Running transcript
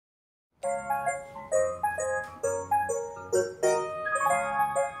Hi!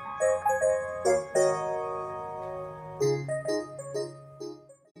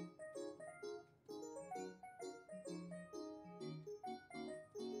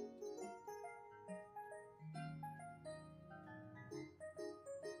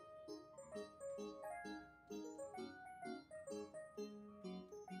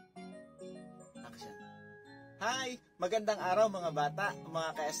 Magandang araw mga bata,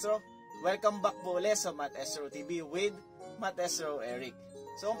 mga ka-estro. Welcome back po ulit sa MATHestro TV with MATHestro Eric.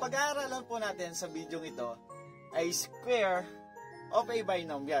 So, ang pag-aaralan po natin sa video ito ay square of a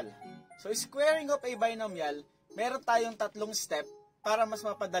binomial. So, squaring of a binomial, meron tayong tatlong step para mas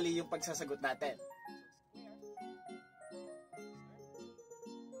mapadali yung pagsasagot natin.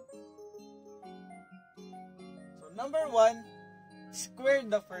 So, number 1, square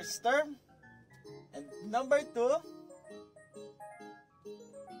the first term. And number 2,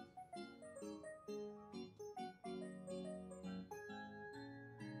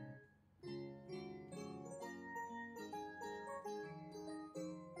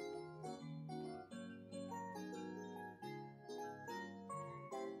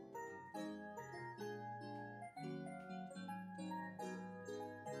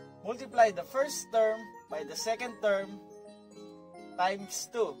 multiply the first term by the second term times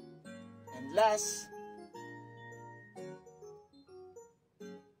 2. And last,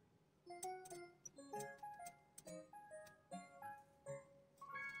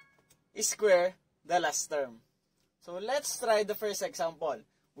 square the last term. So let's try the first example.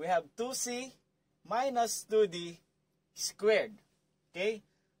 We have 2c minus 2d squared. Okay?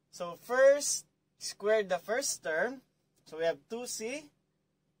 So first, square the first term. So we have 2c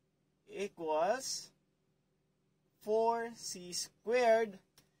equals 4c squared.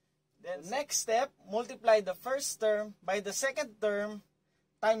 Then next step, multiply the first term by the second term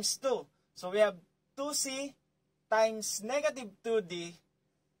times 2. So we have 2c times negative 2d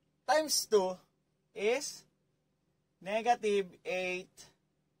times 2 is negative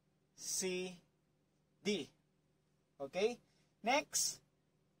 8cd. Okay? Next,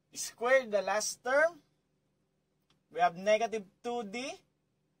 square the last term. We have negative 2d.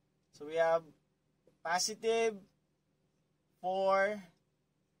 So we have positive 4d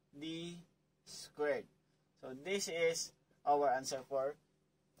squared. So this is our answer for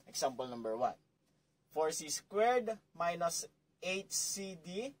example number 1. 4c squared minus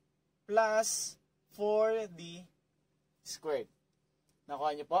 8cd plus 4d squared.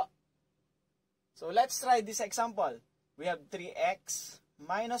 Nakuha niyo po? So let's try this example. We have 3x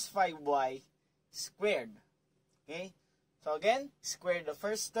minus 5y squared. Okay? So again, square the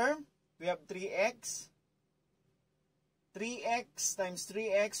first term. We have 3x. 3x times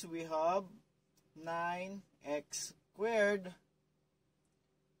 3x, we have 9x squared.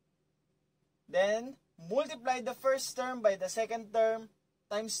 Then, multiply the first term by the second term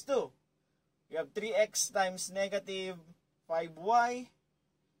times 2. We have 3x times negative 5y,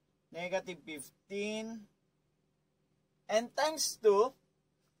 negative 15, and times 2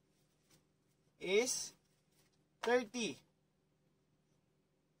 is 30.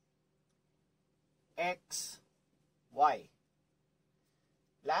 X, y.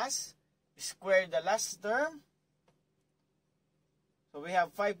 Last, square the last term. So we have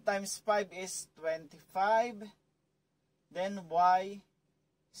 5 times 5 is 25. Then y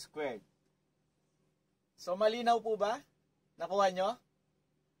squared. So malinaw po ba? Nakuha nyo?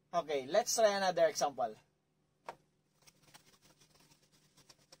 Okay, let's try another example.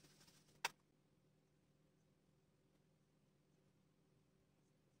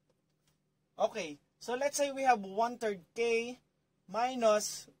 Okay, so let's say we have 1/3 k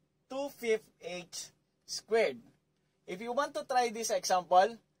minus 2/5 h squared. If you want to try this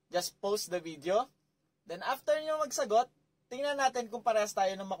example, just pause the video. Then after nyo magsagot, tingnan natin kung parehas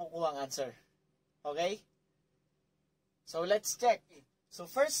tayo ng makukuhang answer. Okay? So let's check. So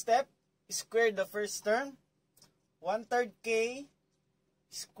first step, square the first term. 1/3 k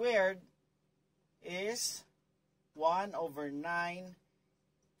squared is 1/9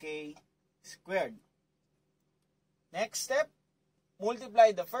 k squared. Next step,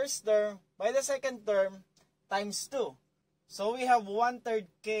 multiply the first term by the second term times 2. So we have 1/3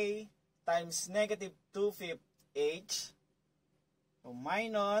 k times negative 2/5 h. So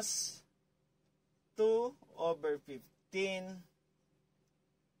minus 2/15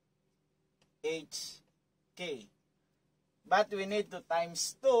 h k. But we need to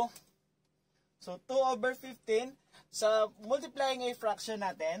times 2. So 2/15, sa multiplying a fraction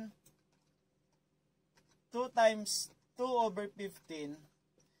natin, 2 times 2/15,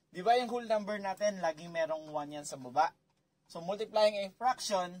 di ba yung whole number natin, laging merong 1 yan sa baba. So, multiplying a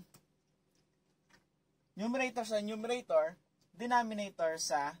fraction, numerator sa numerator, denominator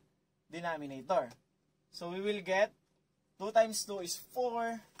sa denominator. So we will get 2 times 2 is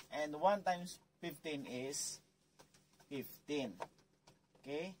 4 and 1 times 15 is 15.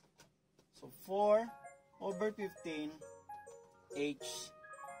 Okay? So 4 over 15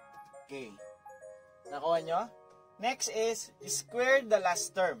 HK. Nakuha nyo? Next is square the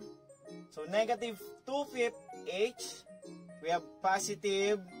last term. So negative 2/5 H. We have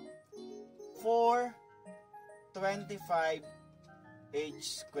positive 425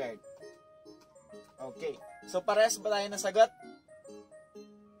 H squared. Okay. So parehas ba tayo na sagot?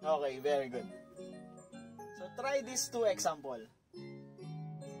 Okay, very good. So try these two example.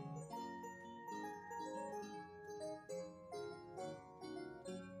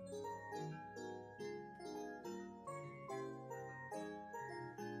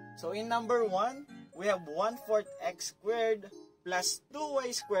 So in number 1, we have 1/4 x squared plus 2y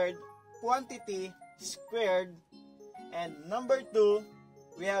squared quantity squared. And number 2,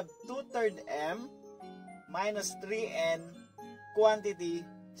 we have 2/3 m minus 3n quantity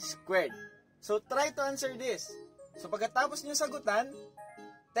squared. So try to answer this. So pagkatapos nyo sagutan,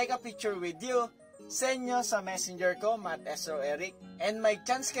 take a picture with you, send nyo sa messenger ko, MATHestro Eric, and may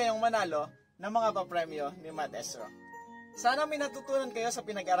chance kayong manalo ng mga papremyo ni MATHestro. Sana may natutunan kayo sa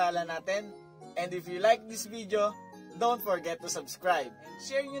pinag-aralan natin. And if you like this video, don't forget to subscribe. And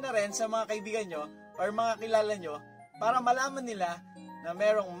share nyo na rin sa mga kaibigan nyo or mga kilala nyo para malaman nila na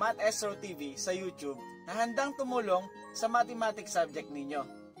merong MATHestro TV sa YouTube na handang tumulong sa mathematics subject ninyo.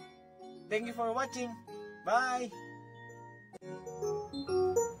 Thank you for watching. Bye!